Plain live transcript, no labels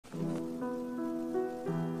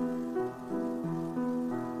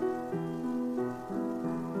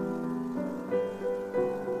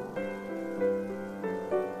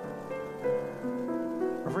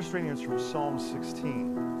First reading is from Psalm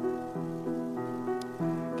 16.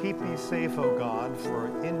 Keep me safe, O God, for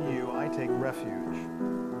in you I take refuge.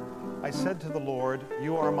 I said to the Lord,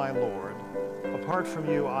 you are my Lord. Apart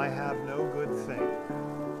from you I have no good thing.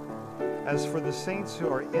 As for the saints who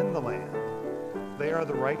are in the land, they are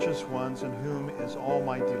the righteous ones in whom is all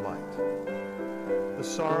my delight. The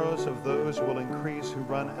sorrows of those will increase who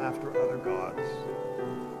run after other gods.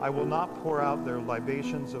 I will not pour out their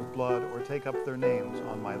libations of blood or take up their names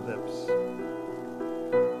on my lips.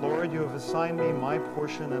 Lord, you have assigned me my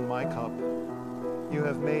portion and my cup. You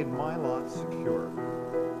have made my lot secure.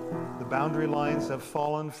 The boundary lines have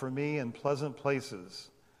fallen for me in pleasant places.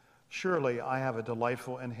 Surely I have a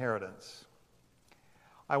delightful inheritance.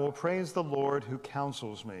 I will praise the Lord who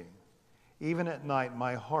counsels me. Even at night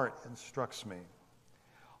my heart instructs me.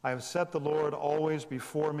 I have set the Lord always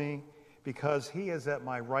before me. Because he is at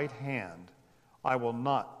my right hand, I will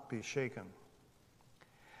not be shaken.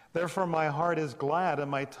 Therefore my heart is glad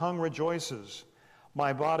and my tongue rejoices.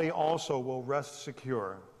 My body also will rest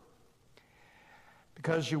secure.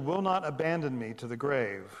 Because you will not abandon me to the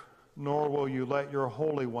grave, nor will you let your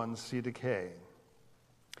Holy One see decay.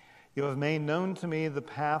 You have made known to me the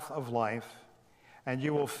path of life, and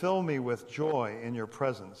you will fill me with joy in your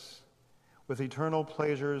presence, with eternal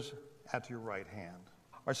pleasures at your right hand.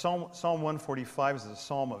 Our Psalm 145 is a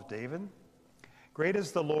psalm of David. Great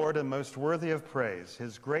is the Lord and most worthy of praise.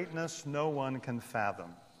 His greatness no one can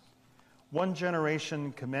fathom. One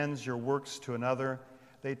generation commends your works to another.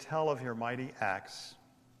 They tell of your mighty acts.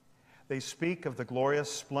 They speak of the glorious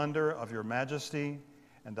splendor of your majesty,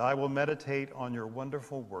 and I will meditate on your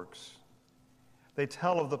wonderful works. They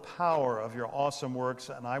tell of the power of your awesome works,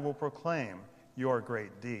 and I will proclaim your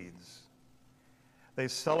great deeds. They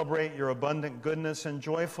celebrate your abundant goodness and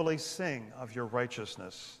joyfully sing of your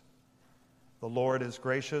righteousness. The Lord is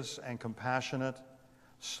gracious and compassionate,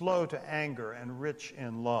 slow to anger and rich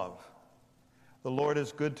in love. The Lord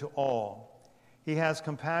is good to all. He has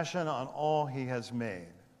compassion on all he has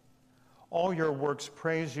made. All your works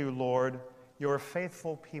praise you, Lord. Your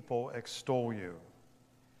faithful people extol you.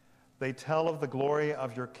 They tell of the glory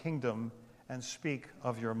of your kingdom and speak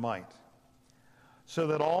of your might, so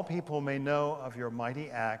that all people may know of your mighty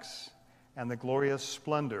acts and the glorious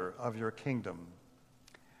splendor of your kingdom.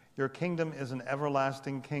 Your kingdom is an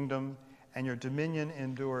everlasting kingdom, and your dominion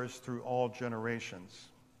endures through all generations.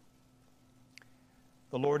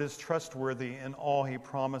 The Lord is trustworthy in all he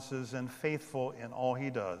promises and faithful in all he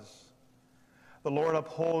does. The Lord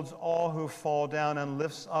upholds all who fall down and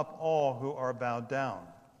lifts up all who are bowed down.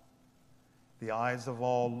 The eyes of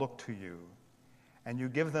all look to you, and you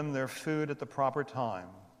give them their food at the proper time.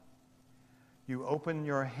 You open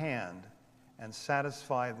your hand and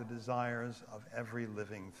satisfy the desires of every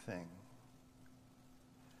living thing.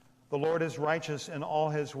 The Lord is righteous in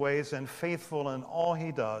all his ways and faithful in all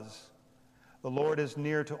he does. The Lord is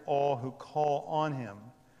near to all who call on him,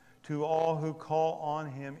 to all who call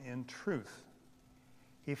on him in truth.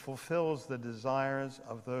 He fulfills the desires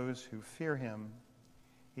of those who fear him.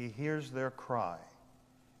 He hears their cry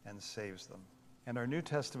and saves them. And our New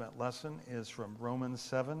Testament lesson is from Romans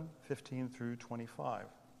 7:15 through 25.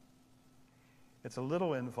 It's a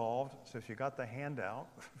little involved, so if you got the handout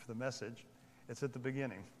for the message, it's at the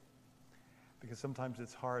beginning. Because sometimes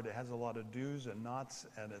it's hard. It has a lot of do's and nots,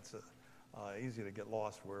 and it's easy to get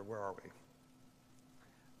lost. Where are we?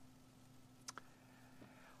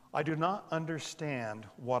 I do not understand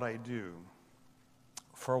what I do.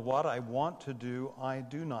 For what I want to do, I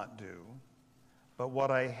do not do. But what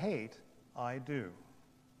I hate, I do.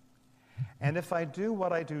 And if I do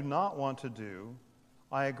what I do not want to do,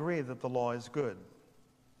 I agree that the law is good.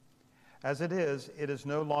 As it is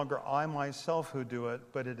no longer I myself who do it,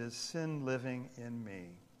 but it is sin living in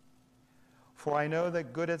me. For I know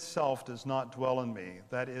that good itself does not dwell in me,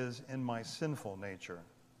 that is, in my sinful nature.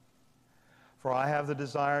 For I have the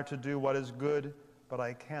desire to do what is good, but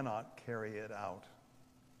I cannot carry it out.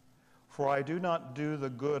 For I do not do the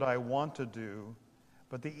good I want to do,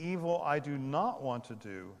 but the evil I do not want to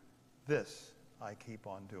do, this I keep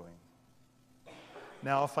on doing.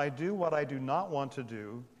 Now, if I do what I do not want to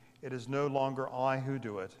do, it is no longer I who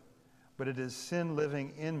do it, but it is sin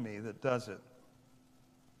living in me that does it.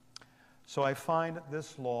 So I find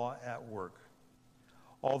this law at work.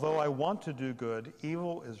 Although I want to do good,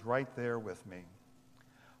 evil is right there with me.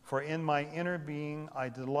 For in my inner being I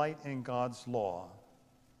delight in God's law,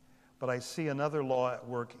 but I see another law at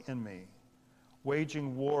work in me,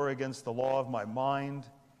 waging war against the law of my mind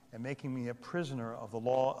and making me a prisoner of the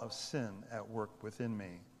law of sin at work within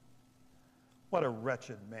me. What a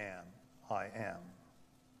wretched man I am.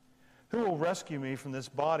 Who will rescue me from this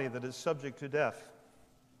body that is subject to death?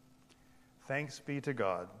 Thanks be to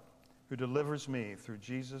God, who delivers me through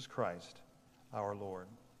Jesus Christ, our Lord.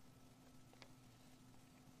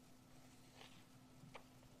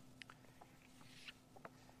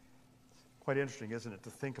 Quite interesting, isn't it, to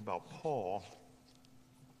think about Paul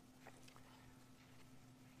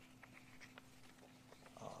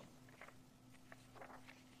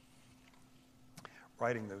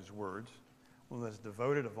writing those words, one of those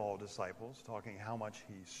devoted of all disciples, talking how much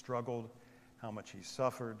he struggled, how much he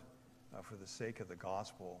suffered for the sake of the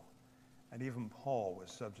gospel. And even Paul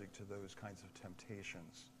was subject to those kinds of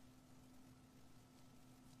temptations.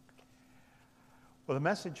 Well, the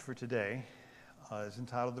message for today is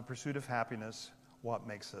entitled The Pursuit of Happiness, What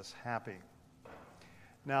Makes Us Happy.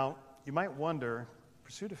 Now, you might wonder,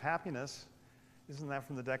 pursuit of happiness, isn't that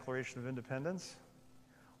from the Declaration of Independence?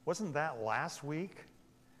 Wasn't that last week?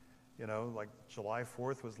 You know, like July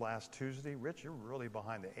 4th was last Tuesday. Rich, you're really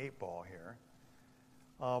behind the eight ball here.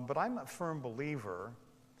 But I'm a firm believer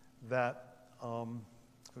that, it was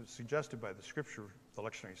suggested by the scripture, the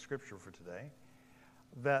lectionary scripture for today,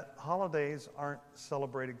 that holidays aren't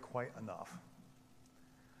celebrated quite enough.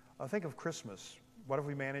 Think of Christmas. What have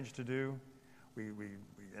we managed to do? We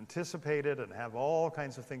anticipated and have all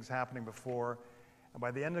kinds of things happening before. And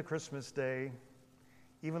by the end of Christmas Day,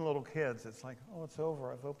 even little kids, it's like, oh, it's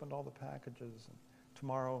over. I've opened all the packages. And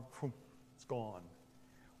tomorrow, it's gone.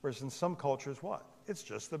 Whereas in some cultures, what? It's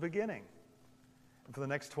just the beginning. And for the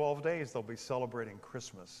next 12 days, they'll be celebrating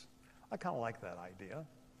Christmas. I kind of like that idea.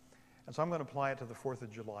 And so I'm going to apply it to the 4th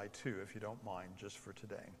of July, too, if you don't mind, just for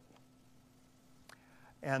today.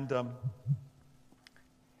 And I'm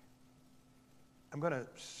going to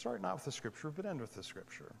start not with the scripture, but end with the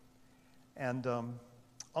scripture. And on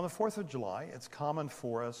the 4th of July, it's common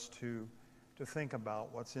for us to think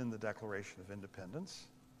about what's in the Declaration of Independence,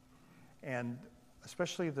 and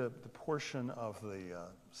especially the portion of the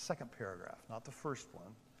second paragraph, not the first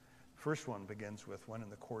one. The first one begins with when in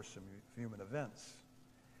the course of human events,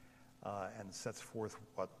 and sets forth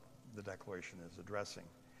what the Declaration is addressing.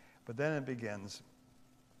 But then it begins,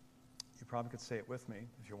 you probably could say it with me.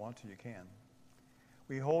 If you want to, you can.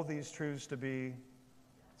 We hold these truths to be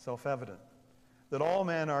self-evident, that all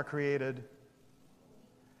men are created,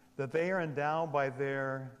 that they are endowed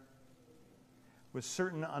with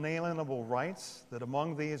certain unalienable rights, that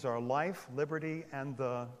among these are life, liberty, and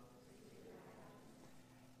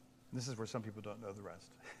this is where some people don't know the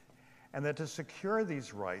rest, and that to secure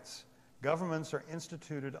these rights, governments are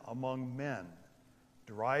instituted among men,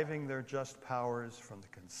 deriving their just powers from the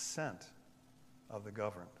consent of the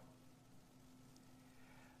governed.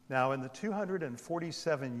 Now, in the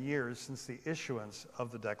 247 years since the issuance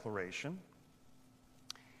of the Declaration,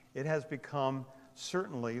 it has become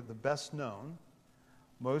certainly the best known,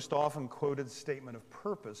 most often quoted statement of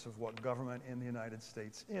purpose of what government in the United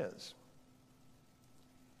States is.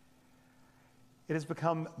 It has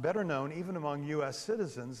become better known even among U.S.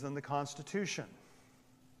 citizens than the Constitution.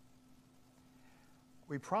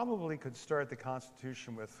 We probably could start the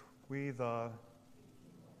Constitution with "we the,"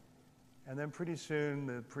 and then pretty soon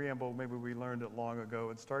the preamble, maybe we learned it long ago,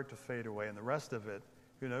 would start to fade away, and the rest of it,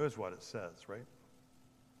 who knows what it says, right?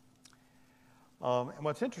 And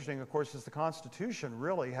what's interesting, of course, is the Constitution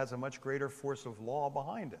really has a much greater force of law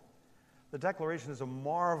behind it. The Declaration is a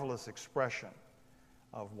marvelous expression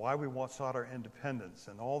of why we sought our independence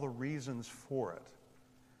and all the reasons for it.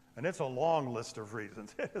 And it's a long list of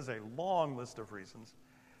reasons. It is a long list of reasons.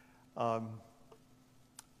 But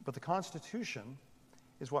the Constitution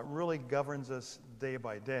is what really governs us day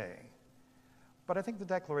by day. But I think the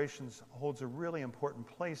Declaration holds a really important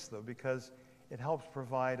place, though, because it helps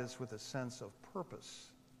provide us with a sense of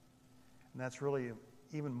purpose. And that's really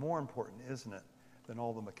even more important, isn't it, than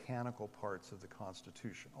all the mechanical parts of the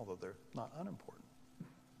Constitution, although they're not unimportant.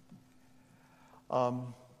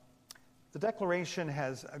 The Declaration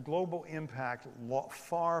has a global impact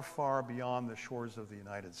far, far beyond the shores of the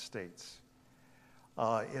United States.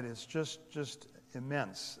 It is just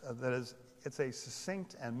immense. That is, it's a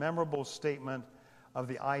succinct and memorable statement of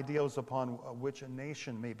the ideals upon which a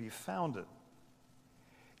nation may be founded.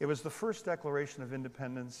 It was the first Declaration of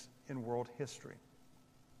Independence in world history.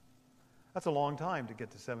 That's a long time to get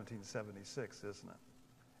to 1776, isn't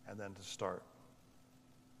it? And then to start.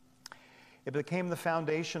 It became the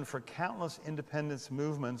foundation for countless independence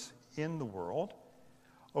movements in the world.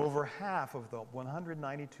 Over half of the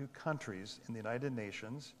 192 countries in the United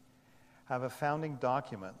Nations have a founding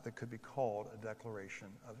document that could be called a Declaration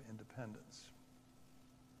of Independence.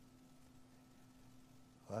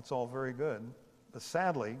 Well, that's all very good, but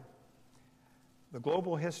sadly, the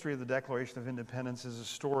global history of the Declaration of Independence is a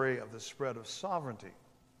story of the spread of sovereignty.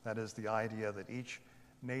 That is, the idea that each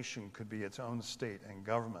nation could be its own state and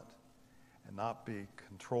government and not be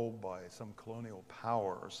controlled by some colonial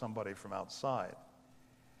power or somebody from outside.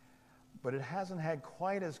 But it hasn't had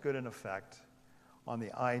quite as good an effect on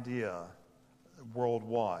the idea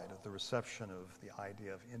worldwide of the reception of the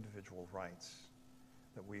idea of individual rights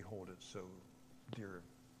that we hold it so dear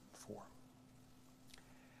for.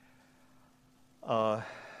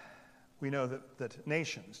 We know that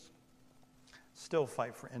nations still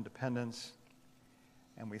fight for independence,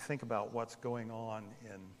 and we think about what's going on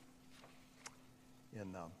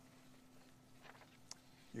in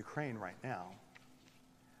Ukraine right now.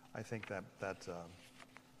 I think that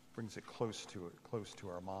brings it close to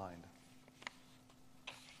our mind.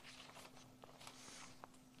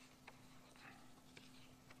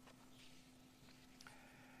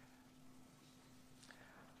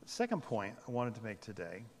 The second point I wanted to make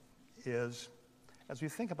today is, as we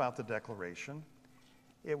think about the Declaration,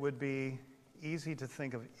 it would be easy to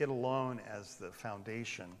think of it alone as the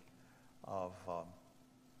foundation of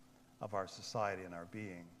our society and our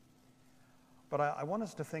being. But I want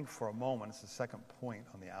us to think for a moment, it's the second point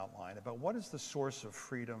on the outline, about what is the source of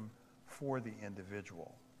freedom for the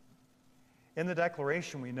individual. In the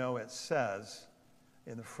Declaration, we know it says,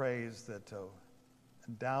 in the phrase that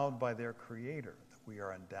endowed by their Creator, that we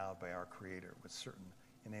are endowed by our Creator with certain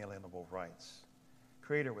inalienable rights.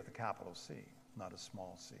 Creator with a capital C, not a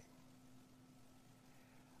small c.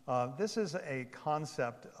 This is a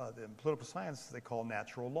concept in political science they call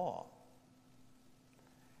natural law.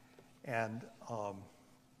 And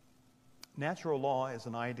natural law is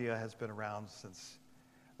an idea has been around since,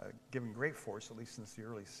 given great force, at least since the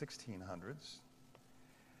early 1600s.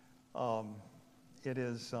 It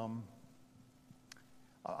is, I'll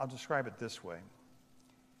describe it this way.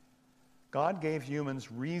 God gave humans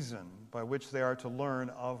reason by which they are to learn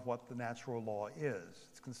of what the natural law is.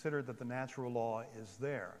 It's considered that the natural law is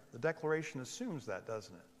there. The Declaration assumes that,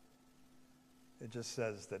 doesn't it? It just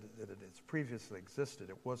says that it's previously existed.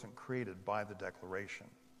 It wasn't created by the Declaration.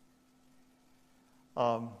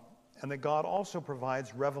 And that God also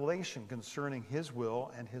provides revelation concerning His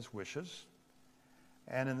will and His wishes.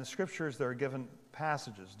 And in the Scriptures, there are given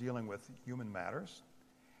passages dealing with human matters,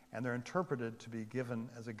 and they're interpreted to be given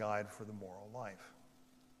as a guide for the moral life.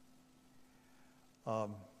 A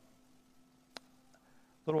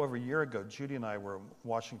little over a year ago, Judy and I were in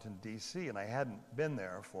Washington, D.C., and I hadn't been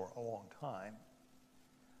there for a long time.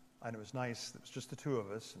 And it was nice. It was just the two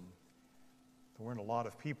of us, and there weren't a lot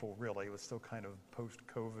of people, really. It was still kind of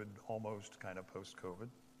post-COVID, almost kind of post-COVID.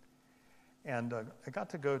 And I got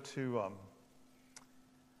to go to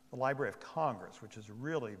the Library of Congress, which is a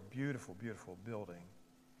really beautiful, beautiful building.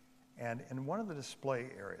 And in one of the display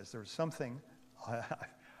areas, there was something,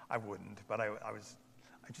 I wouldn't, but I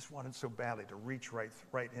just wanted so badly to reach right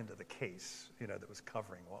into the case, that was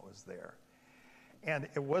covering what was there. And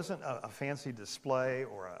it wasn't a fancy display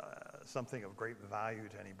or something of great value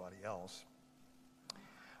to anybody else.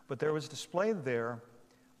 But there was displayed there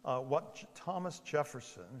what Thomas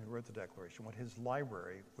Jefferson, who wrote the Declaration, what his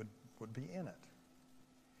library would be in it.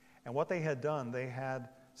 And what they had done, they had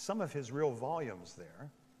some of his real volumes there.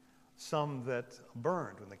 Some that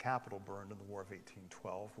burned when the Capitol burned in the War of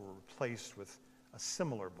 1812 were replaced with a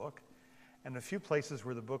similar book. And a few places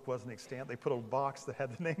where the book wasn't extant, they put a box that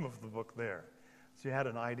had the name of the book there. So you had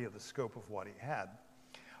an idea of the scope of what he had.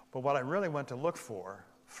 But what I really went to look for,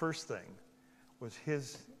 first thing, was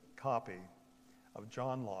his copy of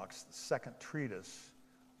John Locke's second treatise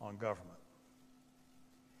on government.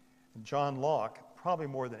 And John Locke, probably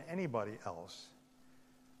more than anybody else,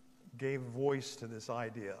 gave voice to this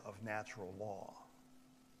idea of natural law.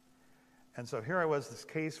 And so here I was, this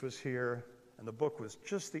case was here, and the book was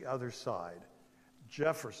just the other side,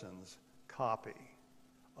 Jefferson's copy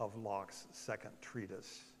of Locke's second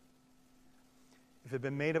treatise. If it had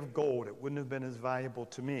been made of gold, it wouldn't have been as valuable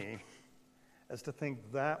to me as to think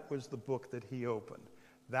that was the book that he opened.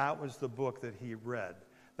 That was the book that he read.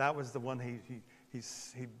 That was the one he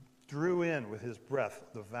drew in with his breath,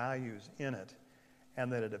 the values in it, and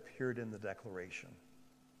that it appeared in the Declaration.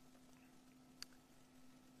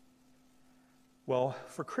 Well,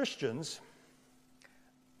 for Christians,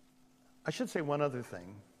 I should say one other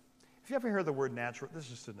thing. If you ever hear the word natural, this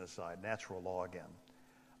is just an aside, natural law again.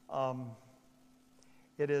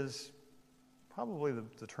 It is probably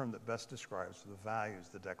the term that best describes the values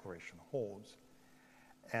the Declaration holds.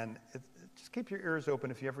 And just keep your ears open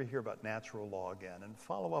if you ever hear about natural law again, and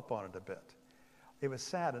follow up on it a bit. It was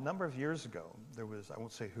sad. A number of years ago, there was, I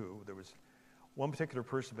won't say who, there was one particular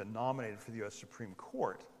person been nominated for the U.S. Supreme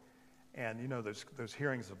Court. And those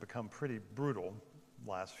hearings have become pretty brutal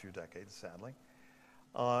the last few decades, sadly.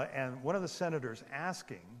 And one of the senators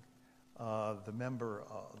asking the member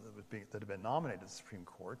that had been nominated to the Supreme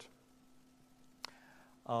Court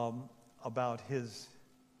about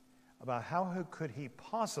how could he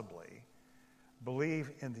possibly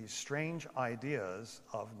believe in these strange ideas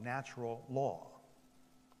of natural law.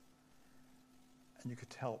 And you can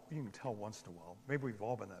tell once in a while, maybe we've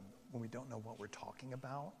all been there, when we don't know what we're talking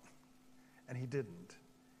about. And he didn't.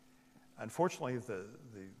 Unfortunately, the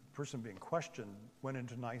person being questioned went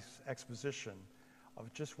into nice exposition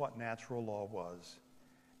of just what natural law was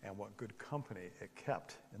and what good company it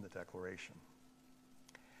kept in the Declaration.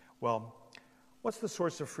 Well, what's the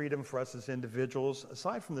source of freedom for us as individuals,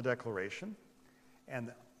 aside from the Declaration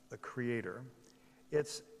and the Creator?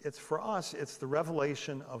 It's for us, it's the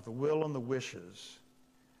revelation of the will and the wishes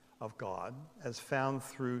of God as found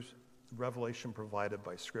through revelation provided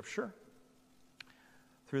by Scripture,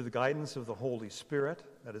 through the guidance of the Holy Spirit,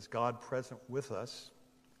 that is God present with us,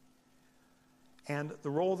 and the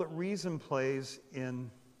role that reason plays in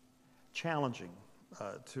challenging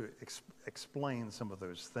to explain some of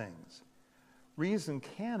those things. Reason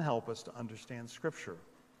can help us to understand Scripture.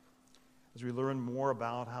 As we learn more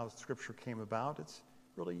about how Scripture came about, it's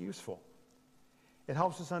really useful. It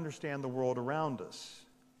helps us understand the world around us.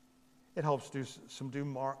 It helps do some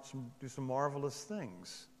marvelous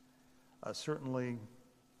things. Certainly,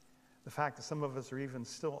 the fact that some of us are even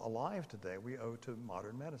still alive today, we owe to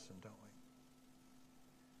modern medicine, don't we?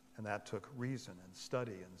 And that took reason and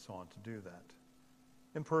study and so on to do that.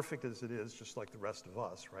 Imperfect as it is, just like the rest of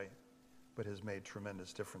us, right? But has made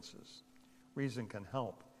tremendous differences. Reason can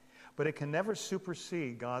help. But it can never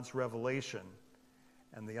supersede God's revelation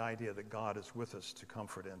and the idea that God is with us to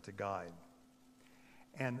comfort and to guide.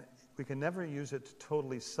 And we can never use it to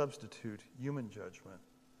totally substitute human judgment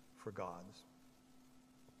for God's.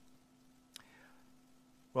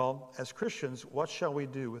 Well, as Christians, what shall we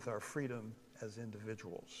do with our freedom as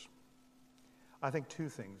individuals? I think two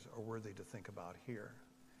things are worthy to think about here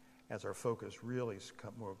as our focus really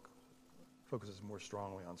focuses more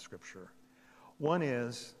strongly on Scripture. One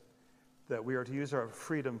is that we are to use our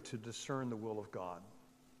freedom to discern the will of God.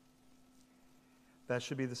 That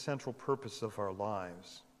should be the central purpose of our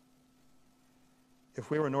lives. If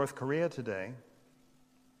we were in North Korea today,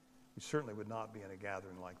 we certainly would not be in a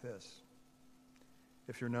gathering like this.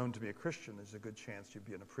 If you're known to be a Christian, there's a good chance you'd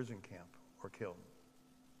be in a prison camp or killed.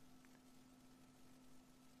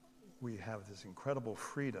 We have this incredible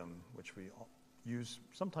freedom, which we use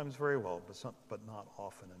sometimes very well, but not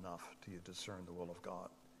often enough to discern the will of God.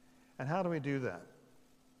 And how do we do that?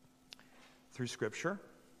 Through Scripture.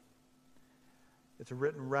 It's a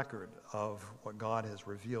written record of what God has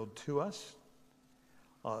revealed to us.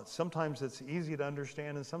 Sometimes it's easy to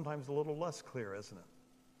understand and sometimes a little less clear, isn't it?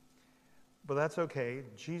 But that's okay.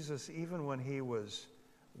 Jesus, even when he was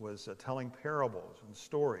telling parables and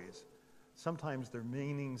stories, sometimes their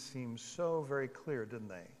meanings seemed so very clear, didn't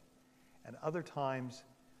they? And other times,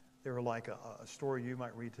 they were like a story you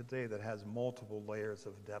might read today that has multiple layers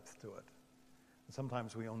of depth to it. And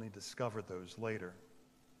sometimes we only discover those later.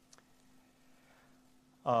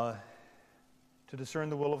 To discern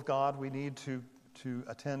the will of God, we need to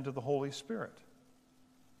attend to the Holy Spirit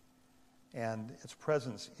and its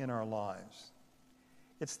presence in our lives.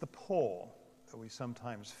 It's the pull that we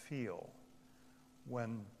sometimes feel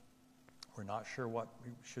when we're not sure what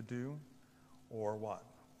we should do, or when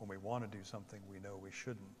we want to do something we know we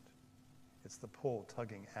shouldn't. It's the pull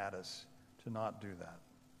tugging at us to not do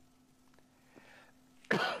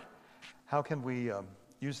that. How can we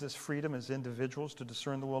use this freedom as individuals to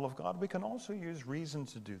discern the will of God? We can also use reason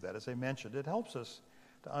to do that. As I mentioned, it helps us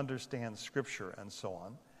to understand Scripture and so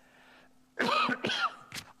on.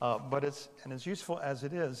 But as useful as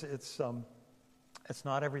it is, it's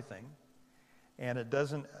not everything, and it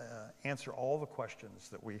doesn't answer all the questions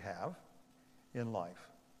that we have in life.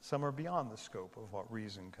 Some are beyond the scope of what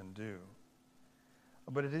reason can do.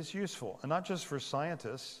 But it is useful, and not just for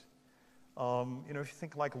scientists. If you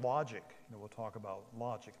think like logic, we'll talk about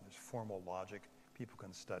logic, and there's formal logic people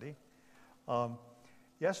can study.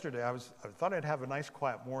 Yesterday, I thought I'd have a nice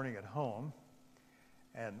quiet morning at home,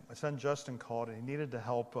 and my son Justin called, and he needed to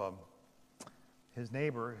help his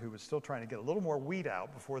neighbor, who was still trying to get a little more wheat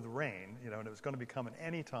out before the rain, and it was going to be coming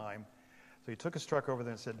any time. So he took his truck over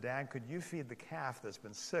there and said, "Dad, could you feed the calf that's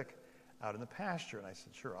been sick out in the pasture?" And I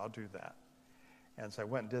said, "Sure, I'll do that." And so I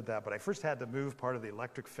went and did that, but I first had to move part of the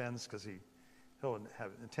electric fence because he'll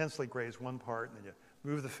have intensely grazed one part, and then you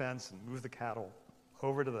move the fence and move the cattle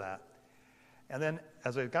over to that. And then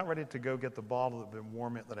as I got ready to go get the bottle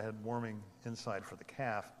that I had warming inside for the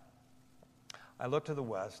calf, I looked to the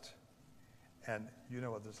west, And you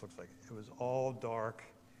know what this looks like. It was all dark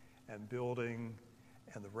and building,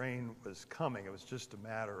 and the rain was coming. It was just a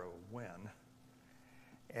matter of when.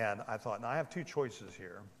 And I thought, now I have two choices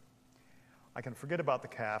here. I can forget about the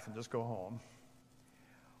calf and just go home,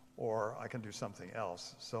 or I can do something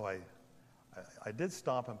else. So I did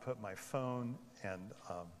stop and put my phone and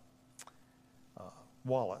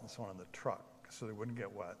wallet and so on in the truck so they wouldn't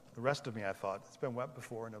get wet. The rest of me, I thought, it's been wet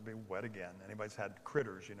before and it'll be wet again. Anybody's had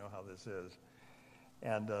critters, you know how this is.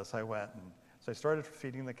 And so I went and so I started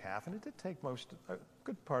feeding the calf, and it did take a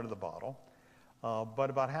good part of the bottle. But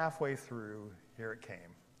about halfway through, here it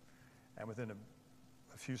came. And within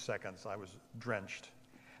a few seconds, I was drenched.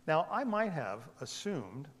 Now, I might have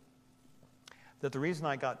assumed that the reason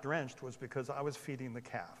I got drenched was because I was feeding the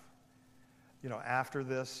calf. You know, after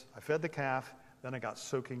this, I fed the calf, then I got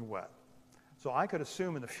soaking wet. So I could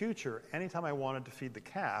assume in the future, anytime I wanted to feed the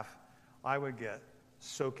calf, I would get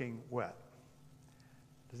soaking wet.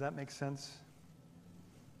 Does that make sense?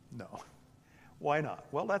 No. Why not?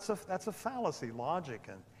 Well, that's a fallacy. Logic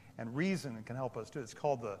and reason can help us do it. It's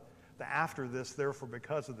called the after this, therefore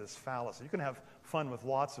because of this fallacy. You can have fun with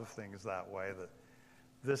lots of things that way, that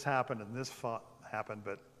this happened and this happened,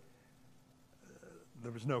 but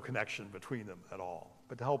there was no connection between them at all.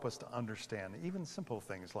 But to help us to understand even simple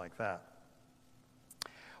things like that.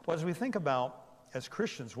 Well, as we think about, as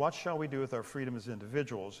Christians, what shall we do with our freedom as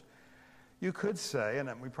individuals? You could say, and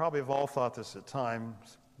we probably have all thought this at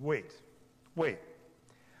times, wait.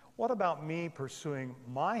 What about me pursuing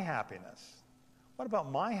my happiness? What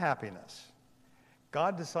about my happiness?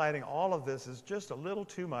 God deciding all of this is just a little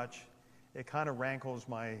too much. It kind of rankles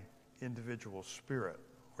my individual spirit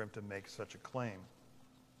for him to make such a claim.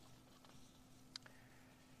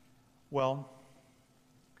 Well,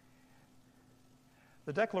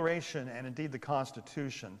 the Declaration and indeed the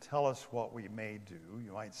Constitution tell us what we may do,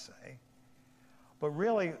 you might say. But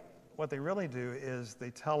really, what they really do is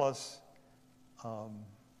they tell us,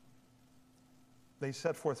 they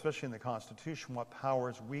set forth, especially in the Constitution, what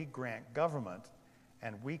powers we grant government,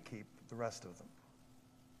 and we keep the rest of them.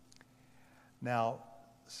 Now,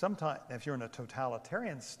 sometimes, if you're in a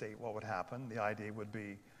totalitarian state, what would happen? The idea would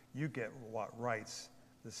be you get what rights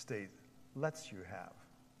the state lets you have.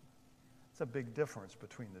 It's a big difference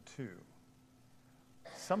between the two.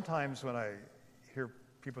 Sometimes when I hear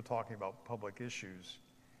people talking about public issues,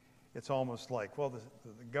 it's almost like, well, the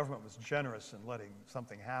government was generous in letting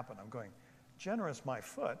something happen. I'm going, generous my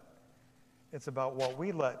foot. It's about what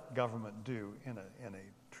we let government do in a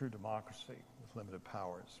true democracy with limited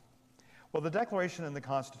powers. Well, the Declaration and the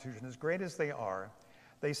Constitution, as great as they are,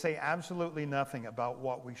 they say absolutely nothing about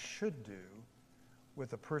what we should do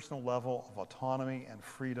with the personal level of autonomy and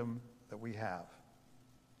freedom that we have.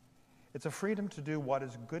 It's a freedom to do what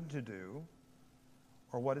is good to do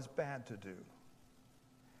or what is bad to do.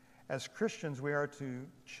 As Christians, we are to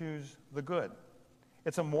choose the good.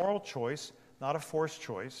 It's a moral choice, not a forced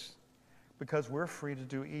choice, because we're free to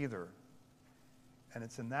do either. And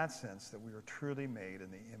it's in that sense that we are truly made in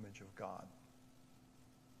the image of God.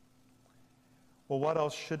 Well, what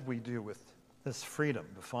else should we do with this freedom?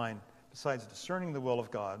 Besides discerning the will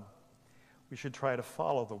of God, we should try to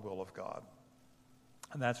follow the will of God.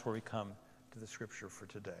 And that's where we come to the scripture for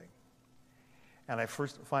today. And I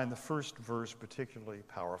first find the first verse particularly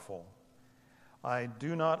powerful. I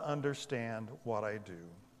do not understand what I do.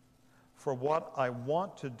 For what I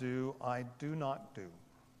want to do, I do not do.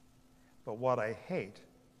 But what I hate,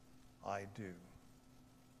 I do.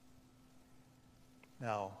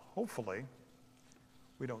 Now, hopefully,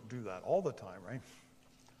 we don't do that all the time, right?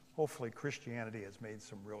 Hopefully, Christianity has made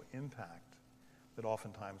some real impact, that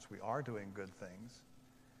oftentimes we are doing good things.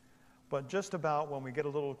 But just about when we get a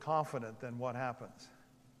little confident, then what happens?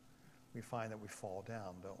 We find that we fall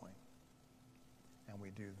down, don't we? And we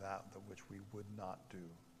do that which we would not do.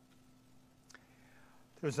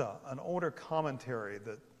 There's an older commentary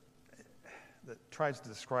that tries to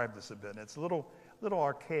describe this a bit. And it's a little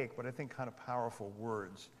archaic, but I think kind of powerful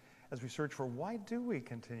words as we search for why do we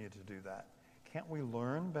continue to do that? Can't we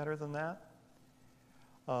learn better than that?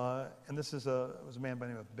 And this was a man by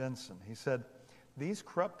the name of Benson. He said, these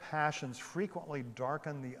corrupt passions frequently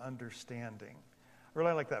darken the understanding. I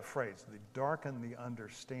really like that phrase, they darken the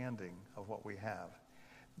understanding of what we have.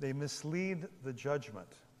 They mislead the judgment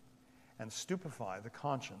and stupefy the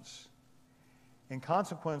conscience, in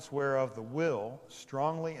consequence whereof the will,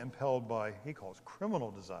 strongly impelled by, he calls,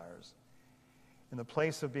 criminal desires, in the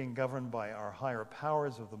place of being governed by our higher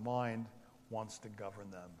powers of the mind, wants to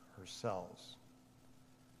govern them herself.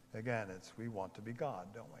 Again, we want to be God,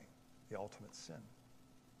 don't we? The ultimate sin.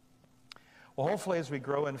 Well, hopefully as we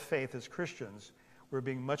grow in faith as Christians, we're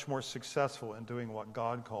being much more successful in doing what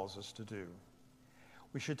God calls us to do.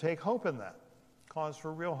 We should take hope in that, cause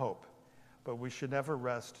for real hope, but we should never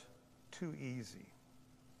rest too easy.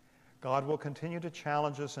 God will continue to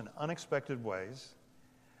challenge us in unexpected ways.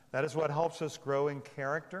 That is what helps us grow in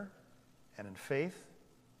character and in faith.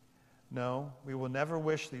 No, we will never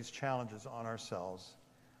wish these challenges on ourselves,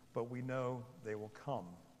 but we know they will come.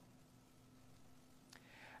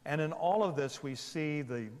 And in all of this, we see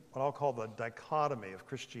what I'll call the dichotomy of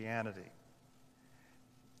Christianity.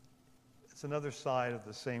 It's another side of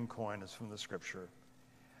the same coin as from the Scripture.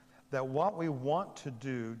 That what we want to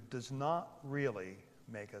do does not really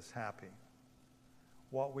make us happy.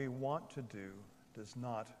 What we want to do does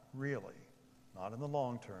not really, not in the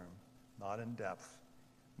long term, not in depth,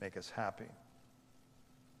 make us happy.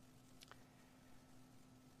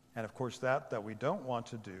 And of course, that we don't want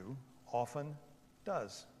to do often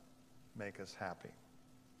does make us happy.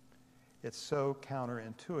 It's so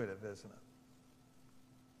counterintuitive, isn't it?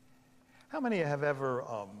 How many have ever,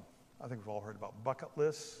 I think we've all heard about bucket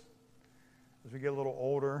lists. As we get a little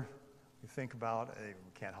older, we think about, we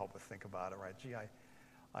can't help but think about it, right? Gee,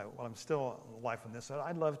 while I'm still alive on this side,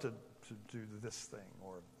 I'd love to do this thing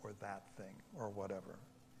or that thing or whatever.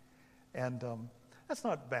 And that's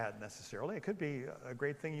not bad necessarily. It could be a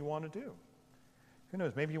great thing you want to do. Who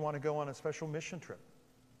knows? Maybe you want to go on a special mission trip.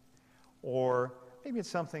 Or maybe it's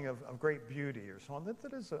something of great beauty or so on.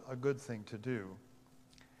 That is a good thing to do.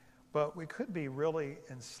 But we could be really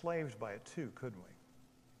enslaved by it too, couldn't we?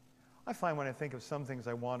 I find when I think of some things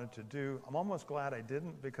I wanted to do, I'm almost glad I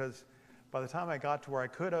didn't, because by the time I got to where I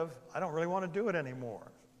could have, I don't really want to do it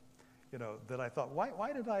anymore. You know, that I thought,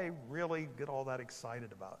 why did I really get all that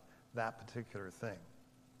excited about that particular thing?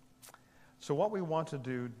 So what we want to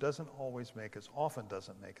do often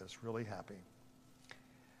doesn't make us really happy.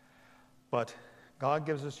 But God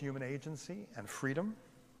gives us human agency and freedom,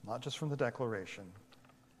 not just from the declaration.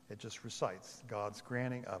 It just recites God's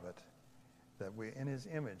granting of it, that we, in his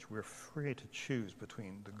image, we're free to choose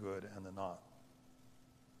between the good and the not.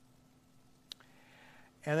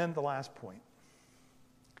 And then the last point.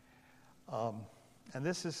 And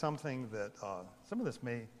this is something that, some of this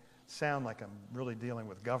may sound like I'm really dealing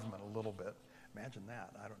with government a little bit. Imagine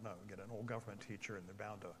that. I don't know. Get an old government teacher and they're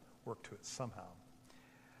bound to work to it somehow.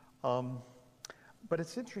 But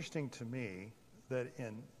it's interesting to me that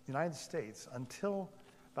in the United States, until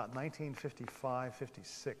about 1955,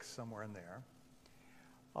 56, somewhere in there,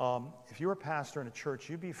 if you were a pastor in a church,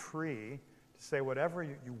 you'd be free to say whatever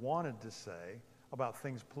you wanted to say about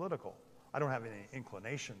things political. I don't have any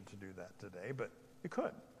inclination to do that today, but you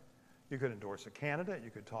could. You could endorse a candidate,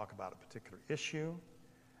 you could talk about a particular issue,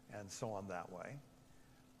 and so on that way.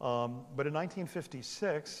 But in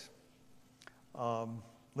 1956,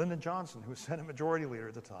 Lyndon Johnson, who was Senate Majority Leader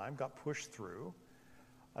at the time, got pushed through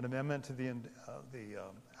an amendment to the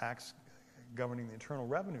acts governing the Internal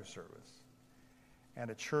Revenue Service. And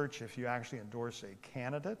a church, if you actually endorse a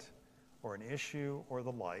candidate or an issue or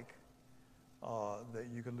the like, that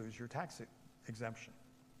you could lose your tax exemption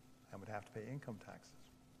and would have to pay income taxes.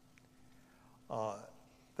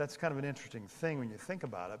 That's kind of an interesting thing when you think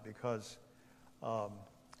about it, because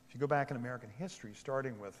if you go back in American history,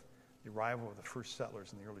 starting with the arrival of the first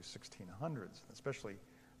settlers in the early 1600s, especially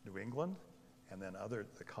New England, and then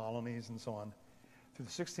the colonies and so on, through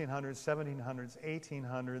the 1600s, 1700s,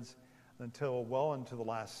 1800s, until well into the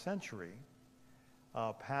last century,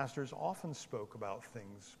 pastors often spoke about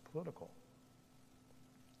things political.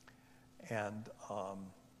 And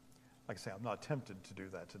like I say, I'm not tempted to do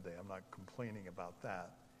that today. I'm not complaining about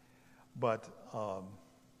that. But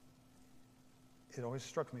it always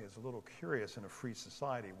struck me as a little curious in a free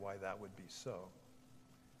society why that would be so.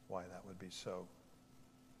 Why that would be so.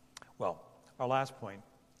 Well, our last point.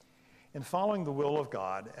 In following the will of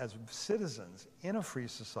God as citizens in a free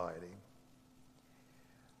society,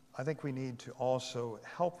 I think we need to also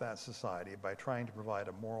help that society by trying to provide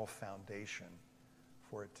a moral foundation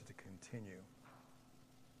for it to continue.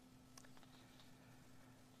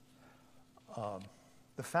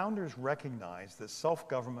 The founders recognized that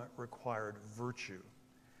self-government required virtue.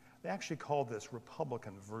 They actually called this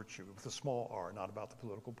Republican virtue, with a small r, not about the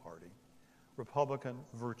political party. Republican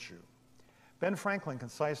virtue. Ben Franklin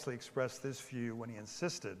concisely expressed this view when he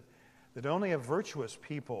insisted that only a virtuous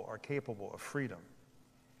people are capable of freedom.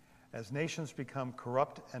 As nations become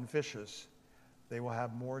corrupt and vicious, they will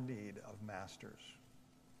have more need of masters.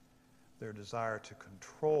 Their desire to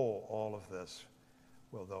control all of this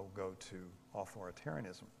they'll go to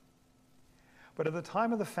authoritarianism. But at the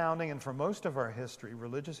time of the founding and for most of our history,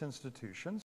 religious institutions